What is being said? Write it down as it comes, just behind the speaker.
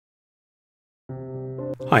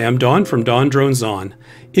Hi, I'm Don from Don Drones On.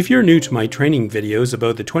 If you're new to my training videos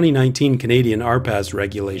about the 2019 Canadian RPAS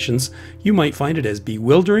regulations, you might find it as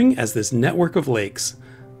bewildering as this network of lakes.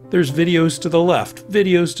 There's videos to the left,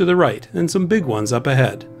 videos to the right, and some big ones up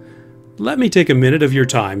ahead. Let me take a minute of your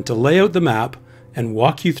time to lay out the map and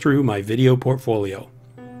walk you through my video portfolio.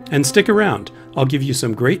 And stick around, I'll give you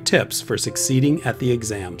some great tips for succeeding at the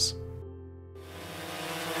exams.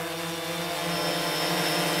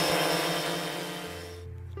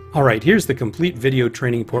 Alright, here's the complete video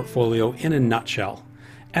training portfolio in a nutshell.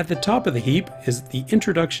 At the top of the heap is the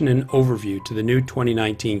introduction and overview to the new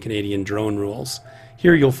 2019 Canadian drone rules.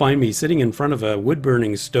 Here you'll find me sitting in front of a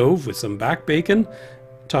wood-burning stove with some back bacon,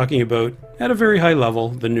 talking about, at a very high level,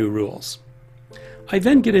 the new rules. I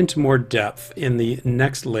then get into more depth in the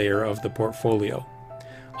next layer of the portfolio.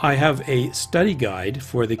 I have a study guide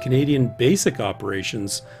for the Canadian Basic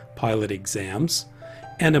Operations Pilot Exams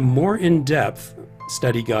and a more in-depth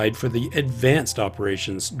study guide for the Advanced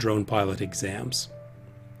Operations Drone Pilot Exams.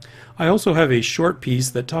 I also have a short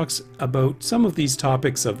piece that talks about some of these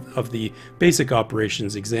topics of the Basic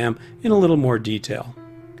Operations exam in a little more detail.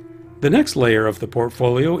 The next layer of the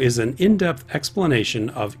portfolio is an in-depth explanation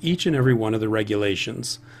of each and every one of the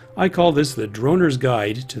regulations. I call this the Droner's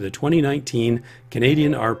Guide to the 2019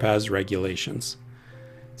 Canadian RPAS regulations.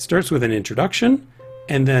 It starts with an introduction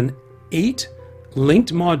and then 8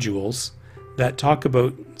 linked modules that talk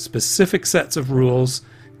about specific sets of rules,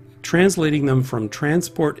 translating them from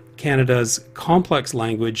Transport Canada's complex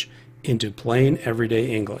language into plain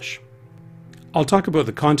everyday English. I'll talk about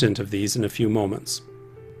the content of these in a few moments.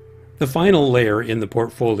 The final layer in the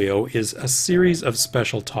portfolio is a series of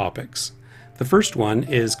special topics. The first one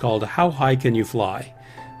is called How High Can You Fly?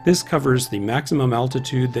 This covers the maximum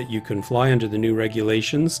altitude that you can fly under the new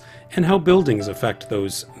regulations and how buildings affect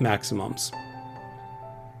those maximums.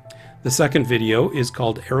 The second video is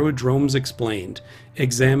called Aerodromes Explained,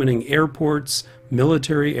 examining airports,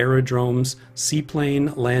 military aerodromes,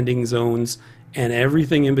 seaplane landing zones, and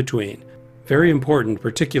everything in between. Very important,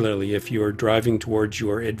 particularly if you are driving towards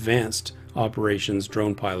your Advanced Operations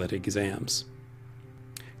Drone Pilot exams.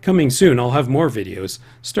 Coming soon, I'll have more videos,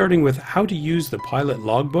 starting with how to use the pilot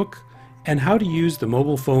logbook and how to use the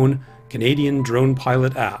mobile phone Canadian Drone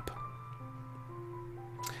Pilot app.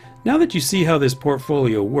 Now that you see how this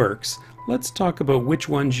portfolio works, let's talk about which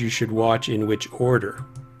ones you should watch in which order.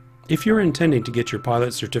 If you're intending to get your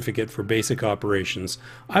pilot certificate for basic operations,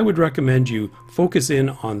 I would recommend you focus in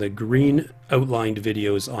on the green outlined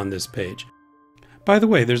videos on this page. By the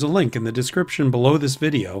way, there's a link in the description below this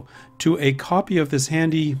video to a copy of this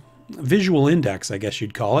handy visual index, I guess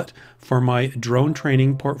you'd call it, for my drone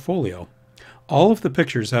training portfolio. All of the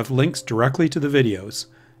pictures have links directly to the videos,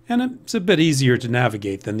 and it's a bit easier to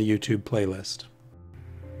navigate than the YouTube playlist.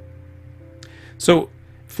 So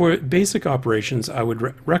for basic operations, I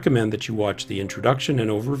would recommend that you watch the introduction and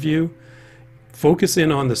overview, focus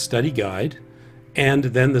in on the study guide, and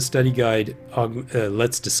then the study guide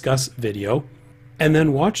Let's Discuss video, and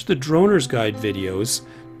then watch the Droner's Guide videos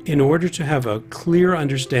in order to have a clear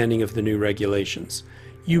understanding of the new regulations.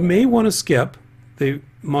 You may want to skip the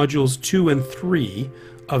modules 2 and 3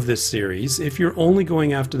 of this series if you're only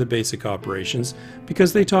going after the basic operations,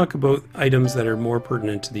 because they talk about items that are more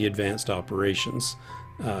pertinent to the advanced operations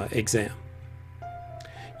exam.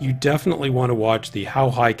 You definitely want to watch the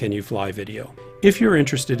How High Can You Fly video. If you're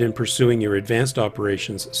interested in pursuing your advanced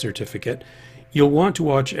operations certificate, you'll want to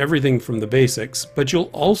watch everything from the basics, but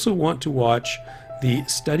you'll also want to watch the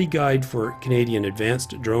study guide for Canadian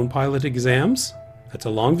Advanced Drone Pilot Exams. That's a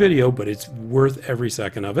long video, but it's worth every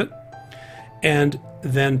second of it. And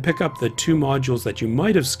then pick up the 2 modules that you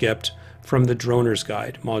might have skipped from the Droner's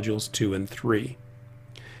Guide, modules 2 and 3.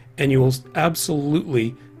 And you will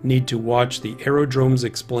absolutely need to watch the Aerodromes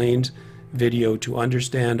Explained video to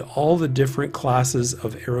understand all the different classes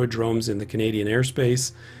of aerodromes in the Canadian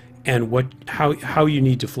airspace and how you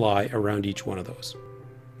need to fly around each one of those.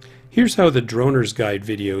 Here's how the Droner's Guide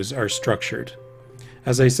videos are structured.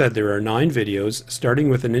 As I said, there are 9 videos, starting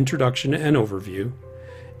with an introduction and overview,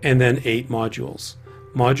 and then 8 modules.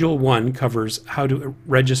 Module 1 covers how to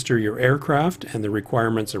register your aircraft and the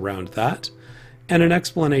requirements around that, and an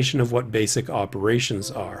explanation of what basic operations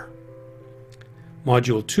are.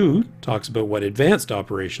 Module 2 talks about what advanced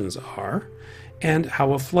operations are and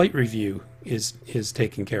how a flight review is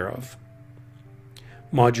taken care of.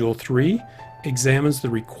 Module 3 examines the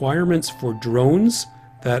requirements for drones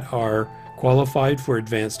that are qualified for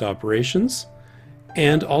advanced operations,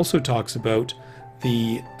 and also talks about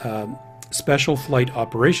the Special Flight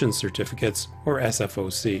Operations Certificates, or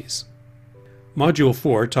SFOCs. Module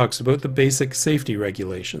 4 talks about the basic safety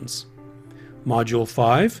regulations. Module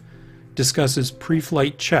 5 discusses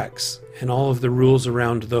pre-flight checks and all of the rules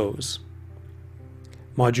around those.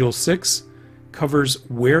 Module 6 covers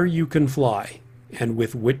where you can fly and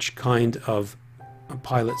with which kind of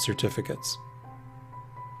pilot certificates.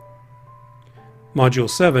 Module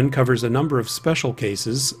 7 covers a number of special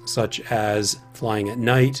cases such as flying at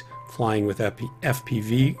night, flying with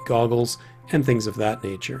FPV goggles, and things of that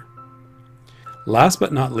nature. Last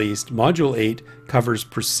but not least, Module 8 covers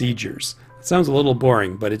procedures. It sounds a little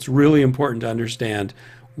boring, but it's really important to understand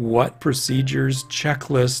what procedures,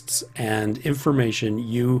 checklists, and information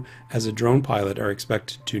you as a drone pilot are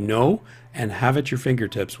expected to know and have at your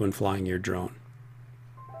fingertips when flying your drone.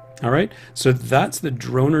 Alright, so that's the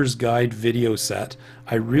Droner's Guide video set.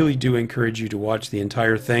 I really do encourage you to watch the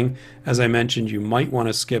entire thing. As I mentioned, you might want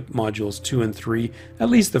to skip modules 2 and 3,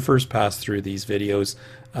 at least the first pass through these videos,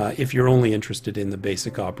 if you're only interested in the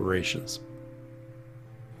basic operations.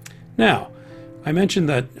 Now, I mentioned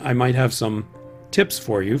that I might have some tips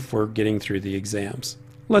for you for getting through the exams.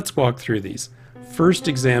 Let's walk through these. First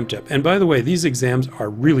exam tip, and by the way, these exams are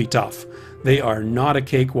really tough. They are not a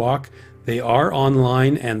cakewalk. They are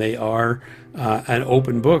online and they are an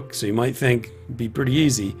open book, so you might think it'd be pretty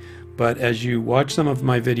easy, but as you watch some of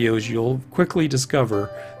my videos, you'll quickly discover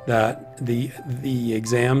that the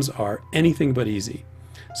exams are anything but easy.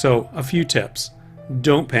 So a few tips.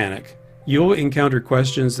 Don't panic. You'll encounter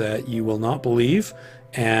questions that you will not believe,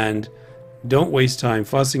 and don't waste time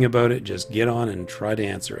fussing about it. Just get on and try to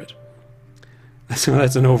answer it. So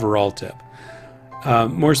that's an overall tip.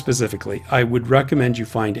 More specifically, I would recommend you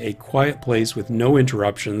find a quiet place with no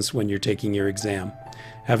interruptions when you're taking your exam.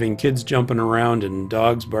 Having kids jumping around and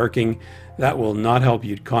dogs barking, that will not help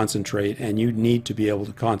you concentrate, and you need to be able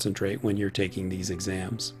to concentrate when you're taking these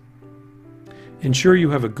exams. Ensure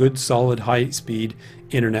you have a good, solid, high-speed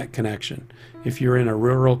internet connection. If you're in a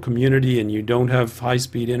rural community and you don't have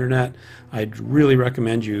high-speed internet, I'd really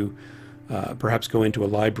recommend you perhaps go into a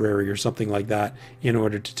library or something like that in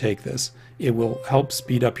order to take this. It will help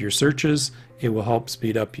speed up your searches, it will help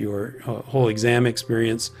speed up your whole exam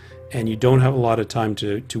experience, and you don't have a lot of time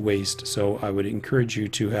to waste, so I would encourage you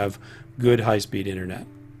to have good high-speed internet.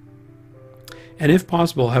 And if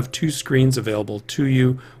possible, have 2 screens available to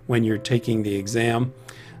you when you're taking the exam.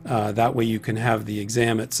 That way you can have the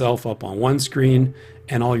exam itself up on one screen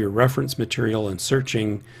and all your reference material and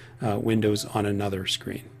searching windows on another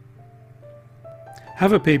screen.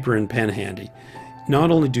 Have a paper and pen handy. Not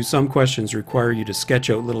only do some questions require you to sketch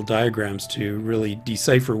out little diagrams to really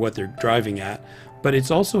decipher what they're driving at, but it's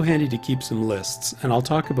also handy to keep some lists, and I'll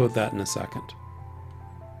talk about that in a second.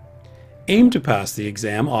 Aim to pass the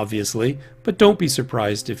exam, obviously, but don't be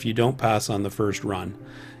surprised if you don't pass on the first run.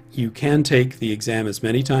 You can take the exam as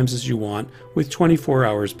many times as you want, with 24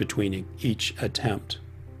 hours between each attempt.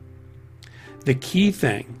 The key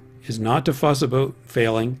thing is not to fuss about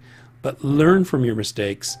failing, but learn from your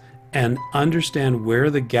mistakes and understand where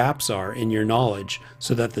the gaps are in your knowledge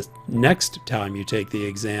so that the next time you take the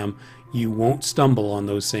exam, you won't stumble on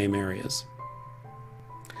those same areas.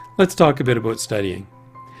 Let's talk a bit about studying.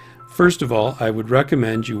 First of all, I would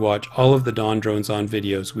recommend you watch all of the Dawn Drones On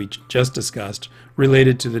videos we just discussed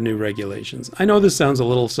related to the new regulations. I know this sounds a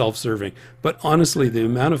little self-serving, but honestly, the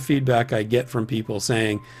amount of feedback I get from people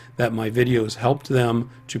saying that my videos helped them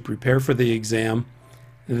to prepare for the exam,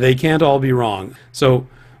 they can't all be wrong. So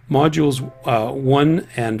modules 1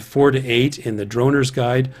 and 4 to 8 in the Droner's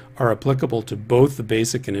Guide are applicable to both the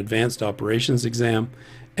basic and advanced operations exam,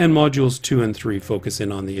 and modules 2 and 3 focus in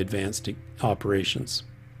on the advanced operations.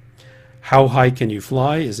 How high can you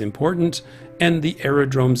fly is important, and the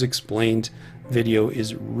Aerodromes Explained video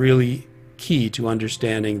is really key to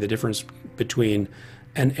understanding the difference between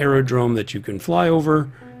an aerodrome that you can fly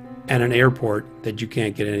over and an airport that you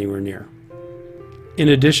can't get anywhere near. In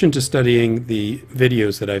addition to studying the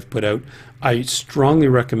videos that I've put out, I strongly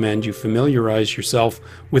recommend you familiarize yourself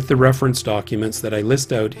with the reference documents that I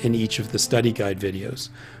list out in each of the study guide videos,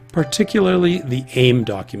 particularly the AIM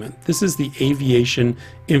document. This is the Aviation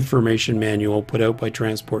Information Manual put out by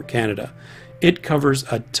Transport Canada. It covers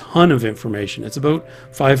a ton of information. It's about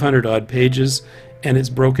 500 odd pages, and it's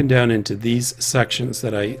broken down into these sections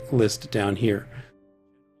that I list down here.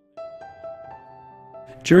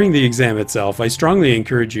 During the exam itself, I strongly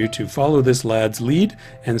encourage you to follow this lad's lead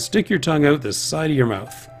and stick your tongue out the side of your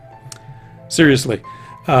mouth. Seriously,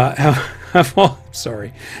 have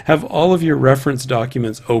all of your reference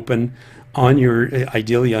documents open on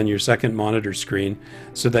ideally on your second monitor screen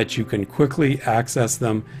so that you can quickly access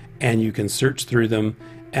them and you can search through them,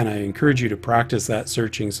 and I encourage you to practice that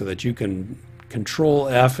searching so that you can Control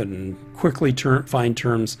F and quickly find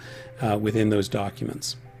terms within those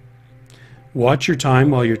documents. Watch your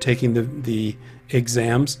time while you're taking the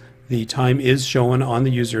exams. The time is shown on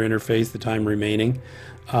the user interface, the time remaining.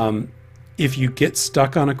 If you get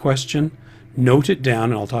stuck on a question, note it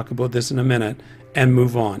down, and I'll talk about this in a minute, and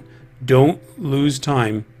move on. Don't lose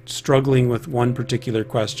time struggling with one particular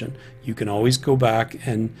question. You can always go back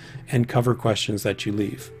and cover questions that you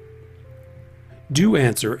leave. Do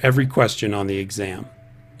answer every question on the exam.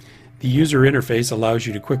 The user interface allows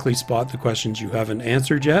you to quickly spot the questions you haven't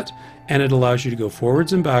answered yet, and it allows you to go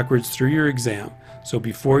forwards and backwards through your exam. So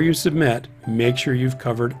before you submit, make sure you've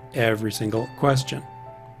covered every single question.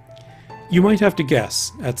 You might have to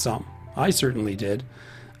guess at some. I certainly did.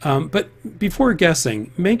 But before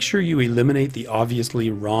guessing, make sure you eliminate the obviously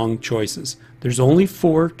wrong choices. There's only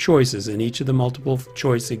 4 choices in each of the multiple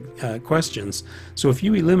choice questions, so if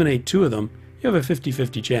you eliminate 2 of them, you have a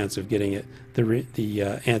 50-50 chance of getting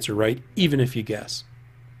the answer right, even if you guess.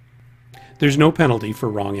 There's no penalty for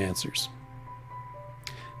wrong answers.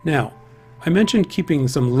 Now, I mentioned keeping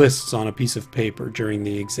some lists on a piece of paper during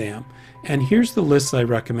the exam, and here's the lists I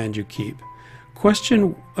recommend you keep.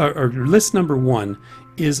 List number 1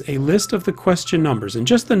 is a list of the question numbers, and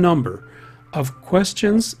just the number of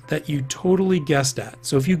questions that you totally guessed at.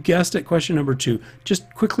 So if you guessed at question number 2,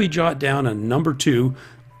 just quickly jot down a number 2,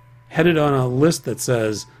 head it on a list that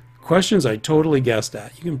says questions I totally guessed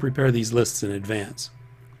at. You can prepare these lists in advance.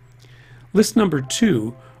 List number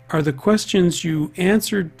 2 are the questions you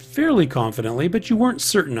answered fairly confidently, but you weren't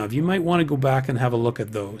certain of. You might want to go back and have a look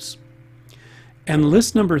at those. And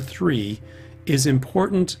list number 3 is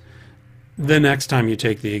important the next time you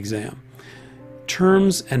take the exam.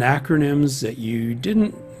 Terms and acronyms that you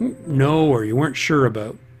didn't know or you weren't sure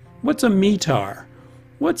about. What's a METAR?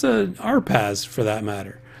 What's a RPAS for that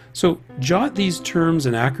matter? So jot these terms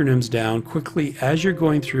and acronyms down quickly as you're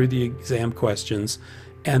going through the exam questions,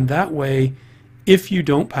 and that way, if you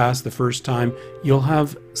don't pass the first time, you'll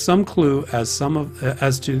have some clue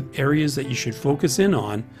as to areas that you should focus in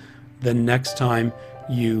on the next time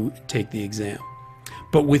you take the exam.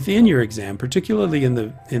 But within your exam, particularly in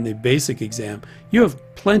the basic exam, you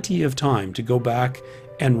have plenty of time to go back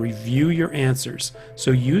and review your answers.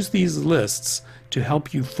 So use these lists to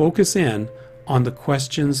help you focus in on the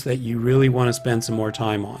questions that you really want to spend some more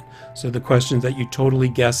time on. So the questions that you totally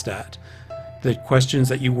guessed at, the questions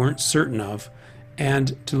that you weren't certain of,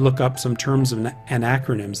 and to look up some terms and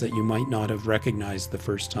acronyms that you might not have recognized the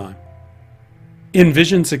first time.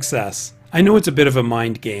 Envision success. I know it's a bit of a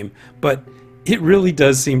mind game, but it really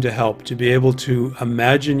does seem to help to be able to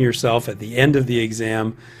imagine yourself at the end of the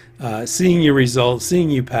exam, seeing your results,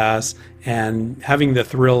 seeing you pass, and having the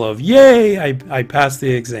thrill of, yay, I passed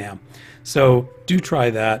the exam. So do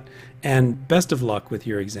try that, and best of luck with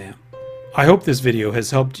your exam. I hope this video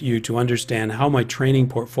has helped you to understand how my training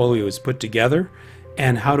portfolio is put together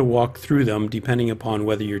and how to walk through them depending upon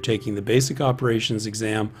whether you're taking the basic operations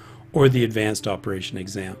exam or the advanced operation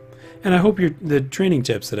exam. And I hope the training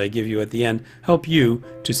tips that I give you at the end help you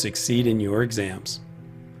to succeed in your exams.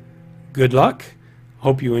 Good luck.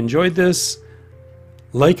 Hope you enjoyed this.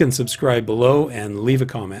 Like and subscribe below and leave a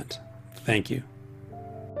comment. Thank you.